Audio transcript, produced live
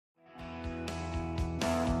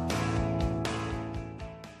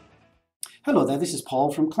Hello there, this is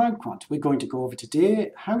Paul from CloudQuant. We're going to go over today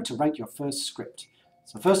how to write your first script.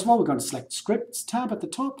 So first of all, we're going to select Scripts tab at the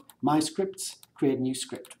top, My Scripts, create a new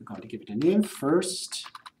script. We're going to give it a name, first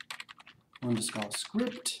underscore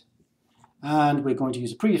script, and we're going to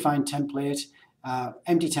use a predefined template.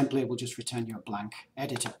 Empty template will just return you a blank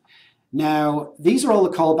editor. Now, these are all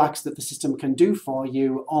the callbacks that the system can do for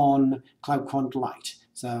you on CloudQuant Lite.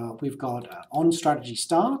 So we've got on strategy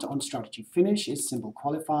start, on strategy finish, is symbol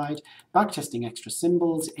qualified, backtesting extra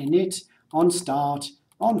symbols, init, on start,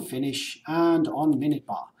 on finish, and on minute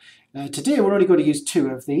bar. Today we're only going to use two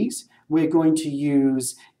of these. We're going to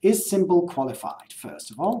use is symbol qualified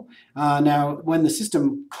first of all. Now when the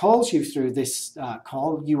system calls you through this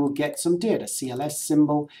call, you will get some data, CLS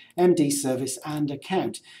symbol, MD service, and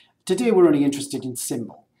account. Today we're only interested in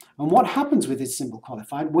symbol. And what happens with this symbol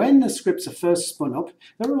qualified, when the scripts are first spun up,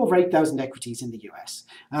 there are over 8,000 equities in the US.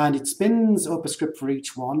 And it spins up a script for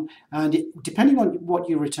each one. And depending on what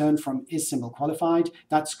you return from is symbol qualified,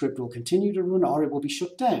 that script will continue to run or it will be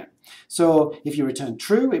shut down. So if you return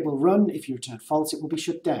true, it will run. If you return false, it will be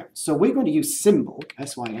shut down. So we're going to use symbol,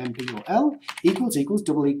 S-Y-M-B-O-L, equals,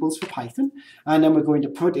 double equals for Python. And then we're going to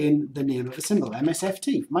put in the name of the symbol,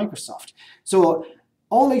 MSFT, Microsoft. So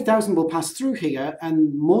all 8,000 will pass through here,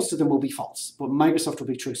 and most of them will be false, but Microsoft will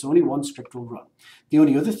be true, so only one script will run. The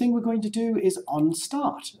only other thing we're going to do is on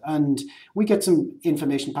start, and we get some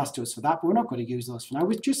information passed to us for that, but we're not going to use those for now.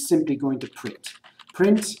 We're just simply going to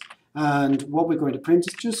print, and what we're going to print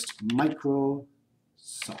is just Microsoft.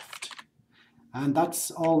 And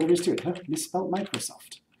that's all there is to it. Misspelled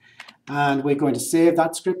Microsoft. And we're going to save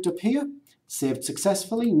that script up here, saved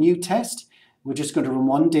successfully, new test. We're just going to run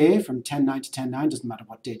one day from 10:09 to 10:09, doesn't matter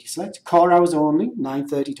what date you select. Core hours only,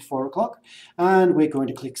 9:30 to 4 o'clock. And we're going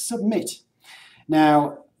to click Submit.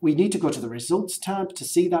 Now, we need to go to the Results tab to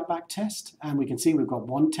see that back test. And we can see we've got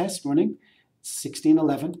one test running,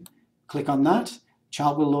 16:11. Click on that.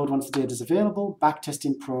 Chart will load once the data is available. Backtest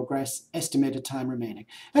in progress. Estimated time remaining.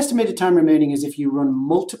 Estimated time remaining is if you run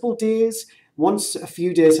multiple days. Once a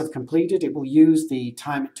few days have completed, it will use the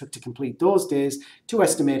time it took to complete those days to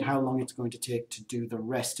estimate how long it's going to take to do the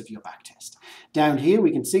rest of your backtest. Down here,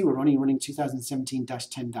 we can see we're only running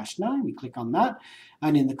 2017-10-9. We click on that.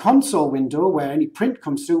 And in the console window, where any print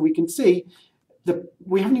comes through, we can see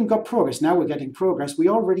we haven't even got progress. Now we're getting progress. We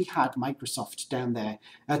already had Microsoft down there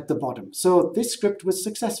at the bottom. So this script was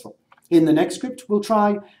successful. In the next script, we'll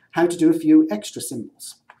try how to do a few extra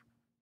symbols.